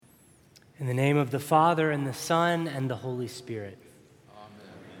In the name of the Father, and the Son, and the Holy Spirit.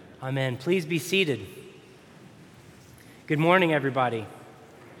 Amen. Amen. Please be seated. Good morning, everybody.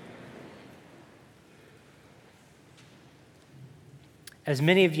 As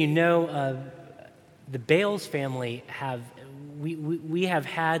many of you know, the Bales family we have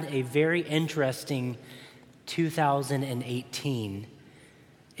had a very interesting 2018.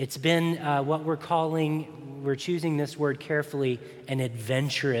 It's been what we're choosing this word carefully, an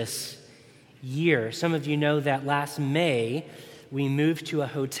adventurous year. Some of you know that last May we moved to a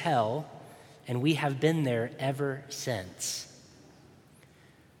hotel, and we have been there ever since.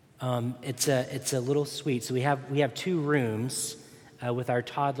 It's a little suite. So we have two rooms with our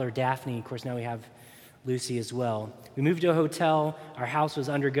toddler Daphne. Of course, now we have Lucy as well. We moved to a hotel. Our house was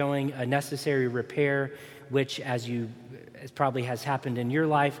undergoing a necessary repair, which, as probably has happened in your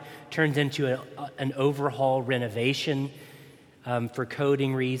life, turns into an overhaul renovation. For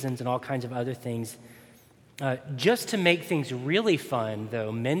coding reasons and all kinds of other things. Just to make things really fun,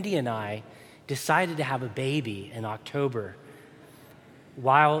 though, Mindy and I decided to have a baby in October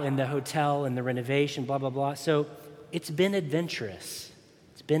while in the hotel and the renovation, blah, blah, blah. So it's been adventurous.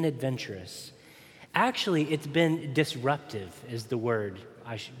 Actually, it's been disruptive is the word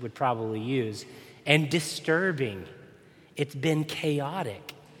I would probably use, and disturbing. It's been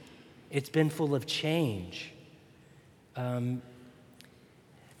chaotic. It's been full of change.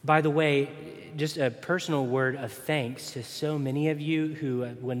 By the way, just a personal word of thanks to so many of you who,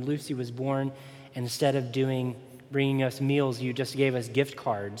 when Lucy was born, instead of bringing us meals, you just gave us gift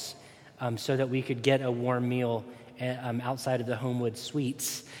cards so that we could get a warm meal outside of the Homewood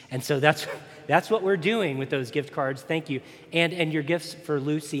Suites. And so that's what we're doing with those gift cards. Thank you. And your gifts for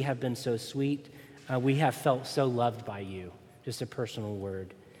Lucy have been so sweet. We have felt so loved by you. Just a personal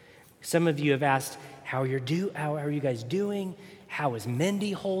word. Some of you have asked, how are you guys doing? How is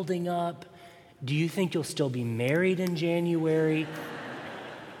Mindy holding up? Do you think you'll still be married in January?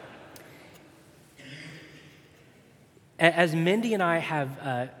 As Mindy and I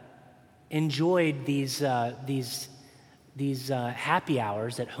have enjoyed these happy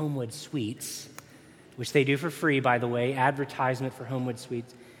hours at Homewood Suites, which they do for free, by the way, advertisement for Homewood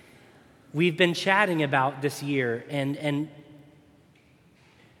Suites, we've been chatting about this year, and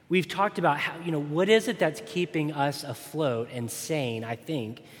we've talked about how, what is it that's keeping us afloat and sane, I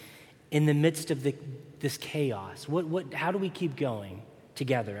think, in the midst of this chaos? How do we keep going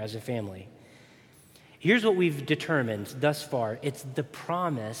together as a family? Here's what we've determined thus far. It's the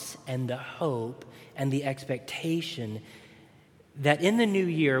promise and the hope and the expectation that in the new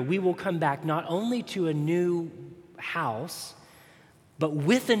year we will come back not only to a new house, but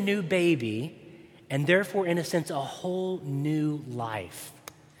with a new baby, and therefore, in a sense, a whole new life.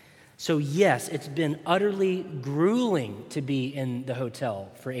 So yes, it's been utterly grueling to be in the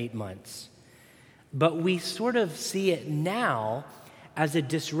hotel for 8 months. But we sort of see it now as a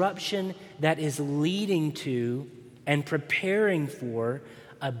disruption that is leading to and preparing for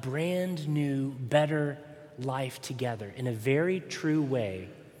a brand new, better life together in a very true way.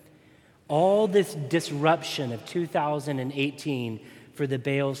 All this disruption of 2018 for the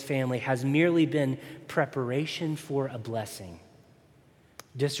Bales family has merely been preparation for a blessing.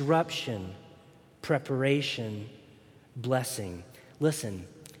 Disruption, preparation, blessing. Listen,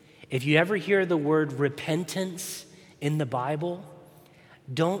 if you ever hear the word repentance in the Bible,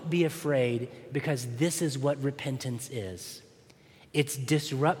 don't be afraid, because this is what repentance is. It's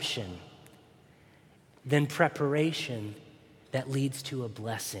disruption, then preparation that leads to a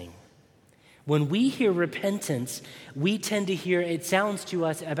blessing. When we hear repentance, we tend to hear, it sounds to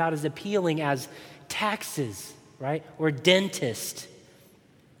us about as appealing as taxes, right? Or dentist.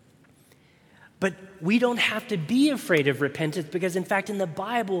 But we don't have to be afraid of repentance, because in fact in the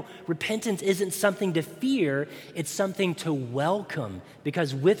Bible, repentance isn't something to fear, it's something to welcome,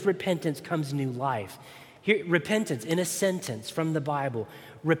 because with repentance comes new life. Here, repentance, in a sentence from the Bible,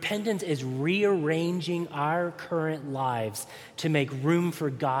 repentance is rearranging our current lives to make room for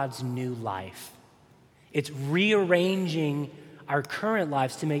God's new life. It's rearranging our current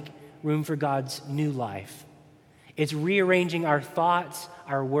lives to make room for God's new life. It's rearranging our thoughts,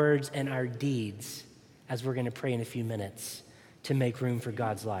 our words, and our deeds, as we're going to pray in a few minutes, to make room for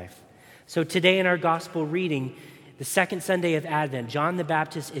God's life. So today in our gospel reading, the second Sunday of Advent, John the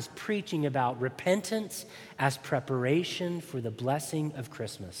Baptist is preaching about repentance as preparation for the blessing of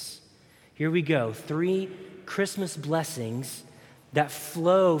Christmas. Here we go, 3 Christmas blessings that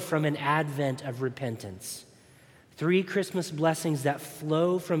flow from an advent of repentance. 3 Christmas blessings that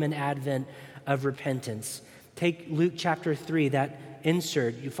flow from an advent of repentance. Take Luke chapter 3, that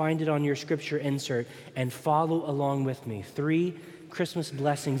insert, you find it on your scripture insert, and follow along with me. 3 Christmas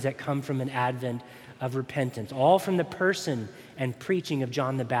blessings that come from an Advent of repentance, all from the person and preaching of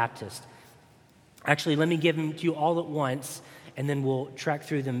John the Baptist. Actually, let me give them to you all at once, and then we'll track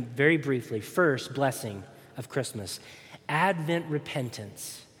through them very briefly. First, blessing of Christmas. Advent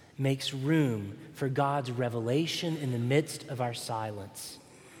repentance makes room for God's revelation in the midst of our silence.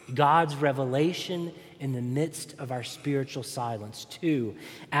 God's revelation in the midst of our spiritual silence. 2,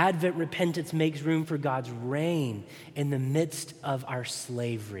 Advent repentance makes room for God's reign in the midst of our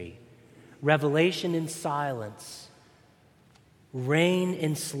slavery. Revelation in silence, reign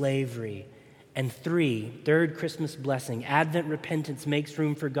in slavery. And 3, third Christmas blessing, Advent repentance makes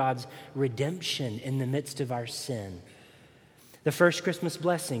room for God's redemption in the midst of our sin. The first Christmas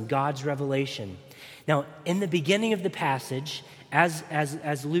blessing, God's revelation. Now, in the beginning of the passage,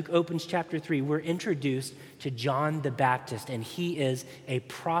 as Luke opens chapter 3, we're introduced to John the Baptist, and he is a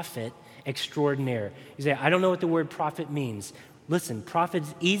prophet extraordinaire. You say, I don't know what the word prophet means. Listen,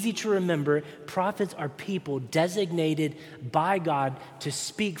 prophets, easy to remember. Prophets are people designated by God to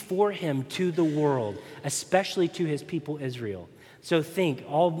speak for him to the world, especially to his people Israel. So think,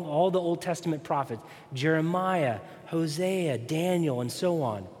 all the Old Testament prophets, Jeremiah, Hosea, Daniel, and so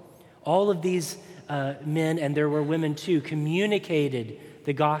on. All of these men, and there were women too, communicated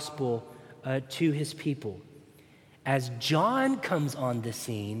the gospel to his people. As John comes on the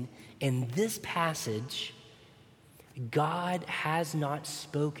scene in this passage, God has not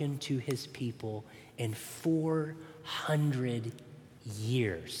spoken to his people in 400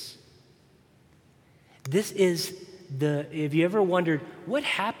 years. This is if you ever wondered what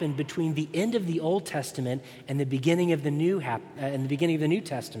happened between the end of the Old Testament and the beginning of the New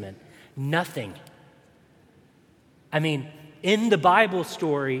Testament, nothing. I mean, in the Bible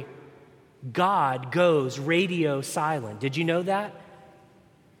story, God goes radio silent. Did you know that?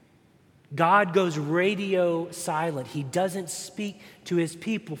 God goes radio silent. He doesn't speak to his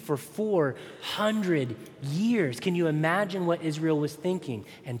people for 400 years. Can you imagine what Israel was thinking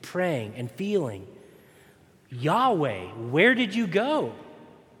and praying and feeling? Yahweh, where did you go?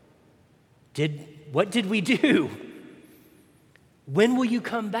 What did we do? When will you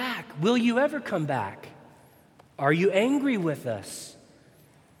come back? Will you ever come back? Are you angry with us?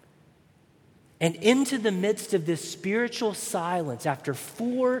 And into the midst of this spiritual silence, after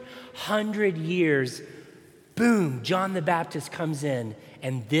 400 years, boom, John the Baptist comes in,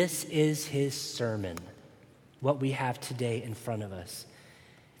 and this is his sermon, what we have today in front of us.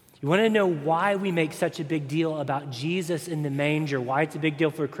 You want to know why we make such a big deal about Jesus in the manger, why it's a big deal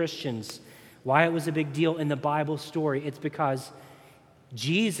for Christians, why it was a big deal in the Bible story? It's because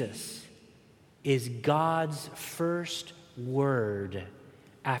Jesus is God's first word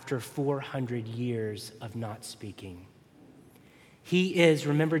after 400 years of not speaking. He is,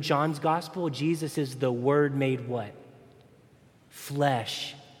 remember John's gospel? Jesus is the Word made what?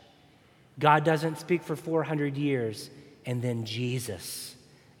 Flesh. God doesn't speak for 400 years, and then Jesus.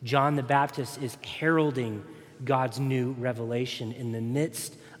 John the Baptist is heralding God's new revelation in the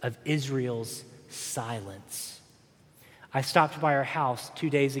midst of Israel's silence. I stopped by our house 2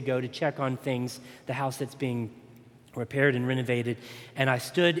 days ago to check on things, the house that's being repaired and renovated, and I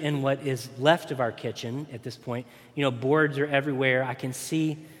stood in what is left of our kitchen at this point. You know, boards are everywhere. I can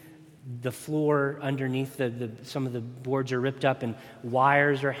see the floor underneath, some of the boards are ripped up and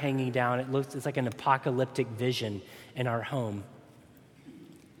wires are hanging down. It's like an apocalyptic vision in our home.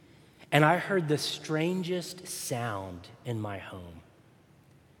 And I heard the strangest sound in my home.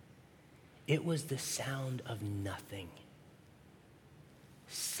 It was the sound of nothing.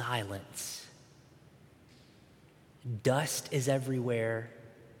 Silence. Dust is everywhere.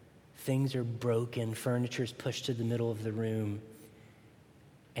 Things are broken. Furniture's pushed to the middle of the room.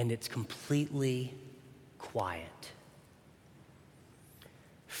 And it's completely quiet.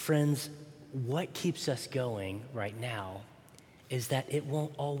 Friends, what keeps us going right now is that it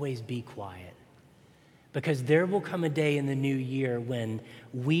won't always be quiet. Because there will come a day in the new year when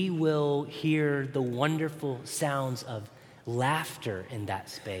we will hear the wonderful sounds of laughter in that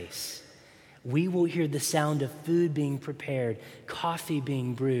space. We will hear the sound of food being prepared, coffee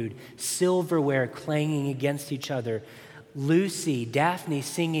being brewed, silverware clanging against each other, Lucy, Daphne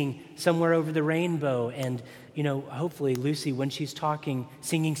singing Somewhere Over the Rainbow, and, hopefully Lucy, when she's talking,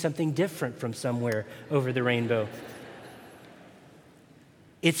 singing something different from Somewhere Over the Rainbow.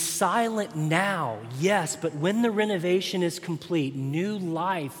 It's silent now, yes, but when the renovation is complete, new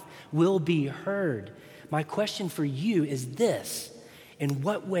life will be heard. My question for you is this: in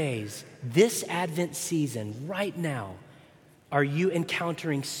what ways this Advent season, right now, are you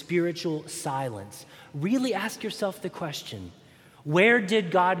encountering spiritual silence? Really ask yourself the question, where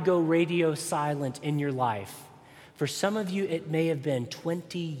did God go radio silent in your life? For some of you, it may have been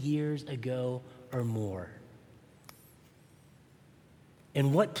 20 years ago or more.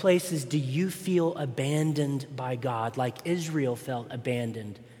 In what places do you feel abandoned by God, like Israel felt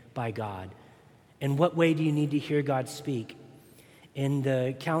abandoned by God? In what way do you need to hear God speak? In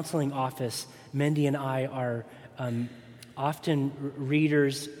the counseling office, Mindy and I are often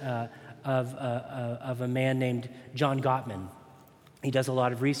readers of a man named John Gottman. He does a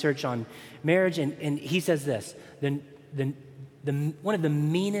lot of research on marriage, and he says this: one of the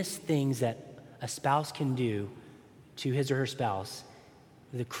meanest things that a spouse can do to his or her spouse,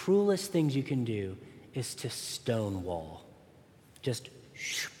 the cruelest things you can do, is to stonewall. Just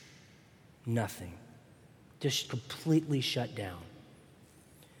nothing. Just completely shut down.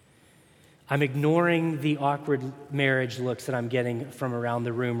 I'm ignoring the awkward marriage looks that I'm getting from around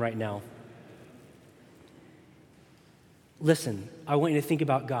the room right now. Listen, I want you to think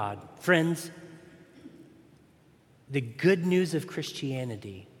about God. Friends, the good news of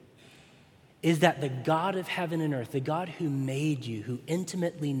Christianity is that the God of heaven and earth, the God who made you, who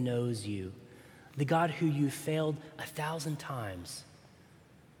intimately knows you, the God who you failed 1,000 times,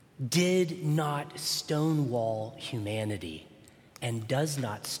 did not stonewall humanity and does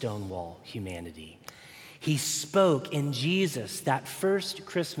not stonewall humanity. He spoke in Jesus that first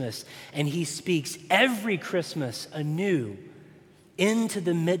Christmas, and he speaks every Christmas anew into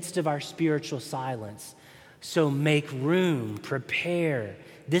the midst of our spiritual silence. So make room, prepare.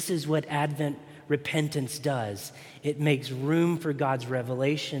 This is what Advent repentance does. It makes room for God's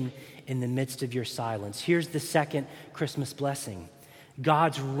revelation in the midst of your silence. Here's the second Christmas blessing: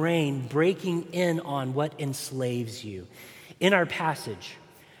 God's reign breaking in on what enslaves you. In our passage,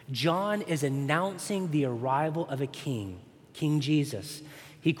 John is announcing the arrival of a king, King Jesus.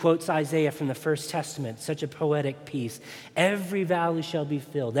 He quotes Isaiah from the First Testament, such a poetic piece. Every valley shall be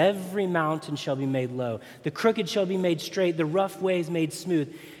filled, every mountain shall be made low, the crooked shall be made straight, the rough ways made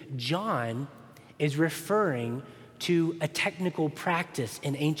smooth. John is referring to a technical practice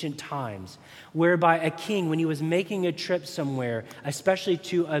in ancient times whereby a king, when he was making a trip somewhere, especially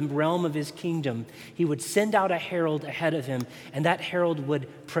to a realm of his kingdom, he would send out a herald ahead of him, and that herald would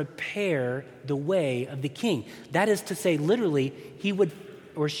prepare the way of the king. That is to say, literally, he would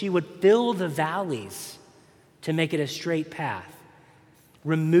or she would fill the valleys to make it a straight path,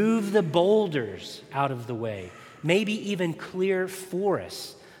 remove the boulders out of the way, maybe even clear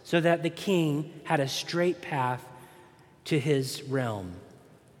forests so that the king had a straight path to his realm.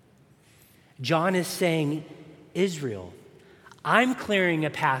 John is saying, Israel, I'm clearing a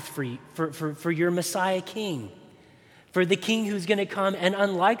path for your Messiah king, for the king who's going to come, and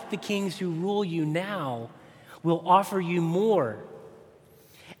unlike the kings who rule you now, will offer you more.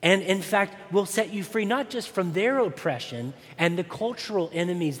 And in fact, will set you free, not just from their oppression and the cultural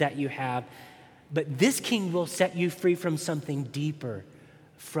enemies that you have, but this king will set you free from something deeper,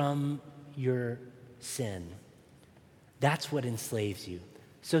 from your sin. That's what enslaves you.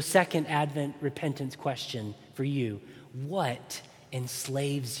 So second Advent repentance question for you: what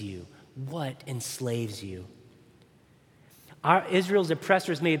enslaves you? What enslaves you? Israel's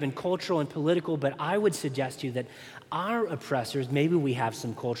oppressors may have been cultural and political, but I would suggest to you that our oppressors, maybe we have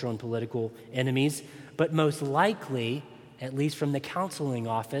some cultural and political enemies, but most likely, at least from the counseling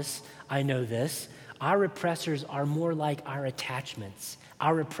office, I know this, our oppressors are more like our attachments.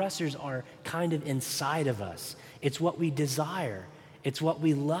 Our oppressors are kind of inside of us. It's what we desire. It's what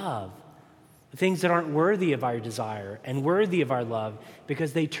we love. Things that aren't worthy of our desire and worthy of our love,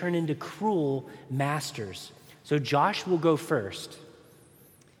 because they turn into cruel masters. So Josh will go first.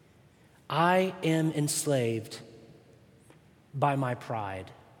 I am enslaved by my pride.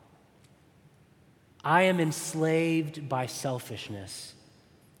 I am enslaved by selfishness.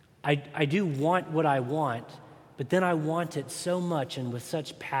 I do want what I want, but then I want it so much and with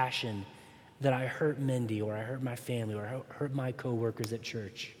such passion that I hurt Mindy, or I hurt my family, or I hurt my coworkers at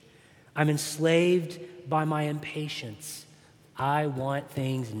church. I'm enslaved by my impatience. I want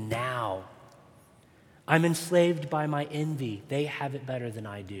things now. I'm enslaved by my envy. They have it better than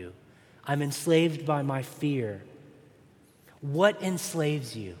I do. I'm enslaved by my fear. What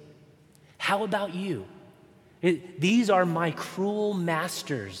enslaves you? How about you? These are my cruel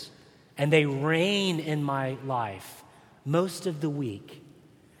masters, and they reign in my life most of the week.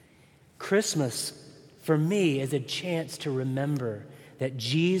 Christmas, for me, is a chance to remember that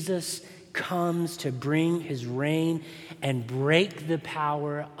Jesus comes to bring his reign and break the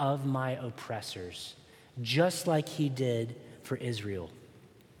power of my oppressors, just like he did for Israel.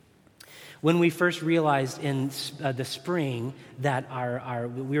 When we first realized in the spring that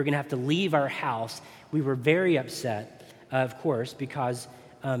we were going to have to leave our house, we were very upset, of course, because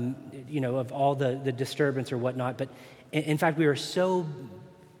of all the disturbance or whatnot. But in fact, we were so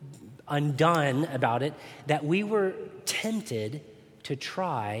undone about it that we were tempted to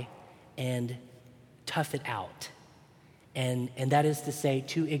try and tough it out. And that is to say,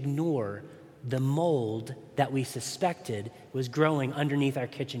 to ignore the mold that we suspected was growing underneath our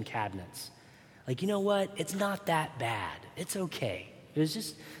kitchen cabinets. Like, you know what? It's not that bad. It's okay.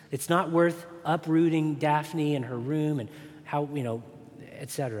 It's not worth uprooting Daphne and her room and how,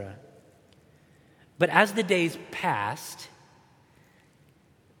 etc. But as the days passed,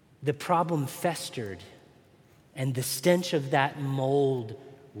 the problem festered, and the stench of that mold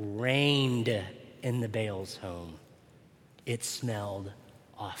reigned in the Bales home. It smelled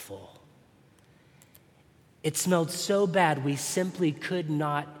awful. It smelled so bad we simply could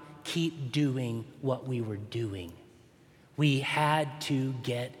not keep doing what we were doing. We had to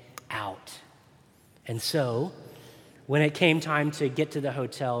get out. And so, when it came time to get to the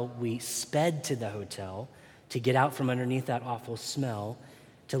hotel, we sped to the hotel to get out from underneath that awful smell,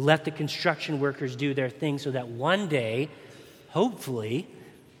 to let the construction workers do their thing so that one day, hopefully,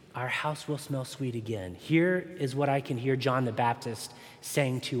 our house will smell sweet again. Here is what I can hear John the Baptist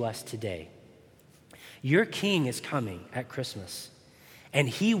saying to us today. Your king is coming at Christmas, and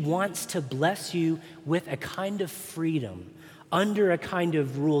he wants to bless you with a kind of freedom under a kind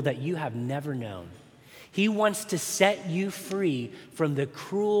of rule that you have never known. He wants to set you free from the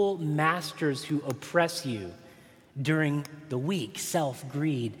cruel masters who oppress you during the week: self,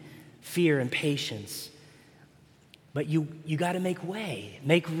 greed, fear, and patience. But you got to make way,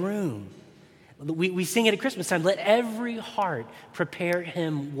 make room. We sing it at Christmas time. Let every heart prepare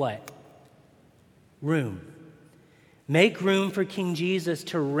him what? Room. Make room for King Jesus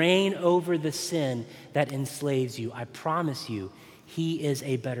to reign over the sin that enslaves you. I promise you, he is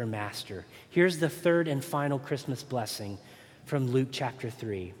a better master. Here's the third and final Christmas blessing from Luke chapter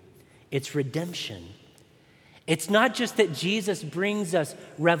 3. It's redemption. It's not just that Jesus brings us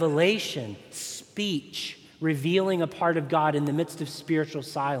revelation, speech, revealing a part of God in the midst of spiritual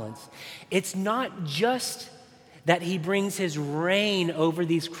silence. It's not just that he brings his reign over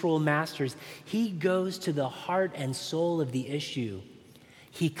these cruel masters. He goes to the heart and soul of the issue.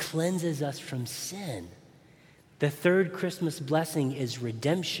 He cleanses us from sin. The third Christmas blessing is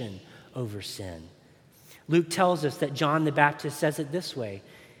redemption over sin. Luke tells us that John the Baptist says it this way.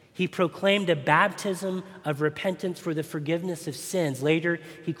 He proclaimed a baptism of repentance for the forgiveness of sins. Later,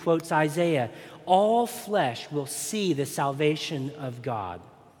 he quotes Isaiah, all flesh will see the salvation of God.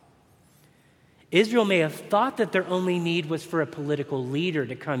 Israel may have thought that their only need was for a political leader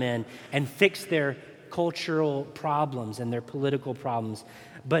to come in and fix their cultural problems and their political problems.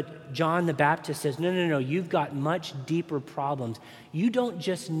 But John the Baptist says, no, you've got much deeper problems. You don't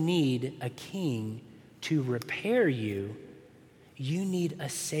just need a king to repair you. You need a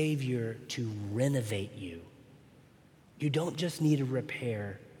Savior to renovate you. You don't just need a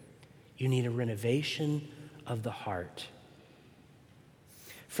repair. You need a renovation of the heart.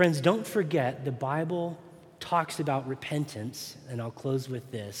 Friends, don't forget the Bible talks about repentance, and I'll close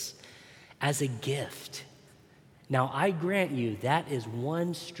with this, as a gift. Now, I grant you that is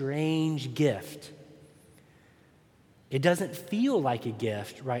one strange gift. It doesn't feel like a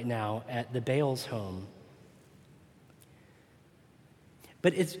gift right now at the Bales home.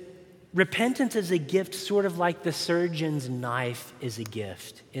 But repentance is a gift sort of like the surgeon's knife is a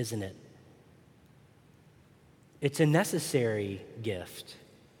gift, isn't it? It's a necessary gift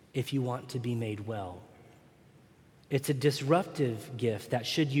if you want to be made well. It's a disruptive gift that,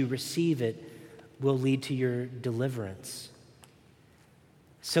 should you receive it, will lead to your deliverance.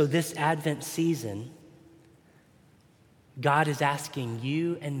 So this Advent season, God is asking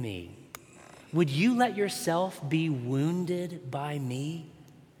you and me, would you let yourself be wounded by me,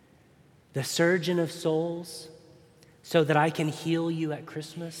 the surgeon of souls, so that I can heal you at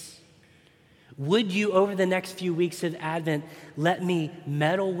Christmas? Would you, over the next few weeks of Advent, let me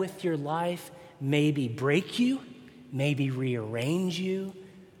meddle with your life, maybe break you, maybe rearrange you,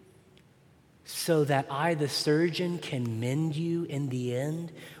 so that I, the surgeon, can mend you in the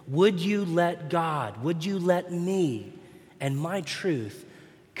end? Would you let God, would you let me and my truth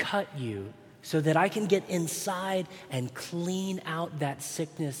cut you so that I can get inside and clean out that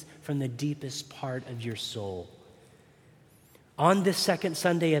sickness from the deepest part of your soul? On this second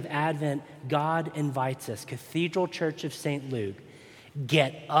Sunday of Advent, God invites us, Cathedral Church of St. Luke,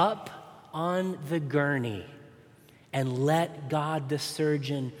 get up on the gurney and let God the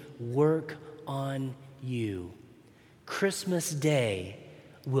surgeon work on you. Christmas Day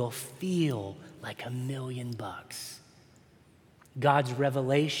will feel like $1 million. God's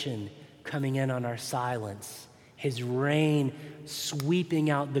revelation coming in on our silence his reign sweeping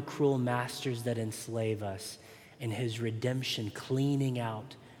out the cruel masters that enslave us, and his redemption cleaning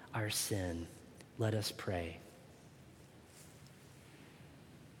out our sin. Let us pray.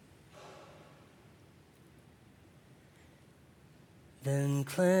 Then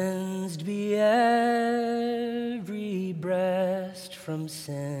cleansed be every breast from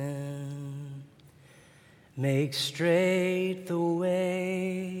sin. Make straight the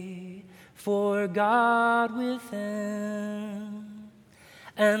way for God within.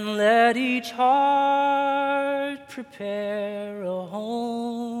 And let each heart prepare a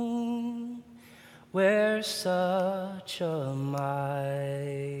home where such a mighty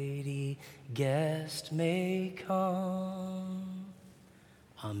guest may come.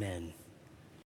 Amen.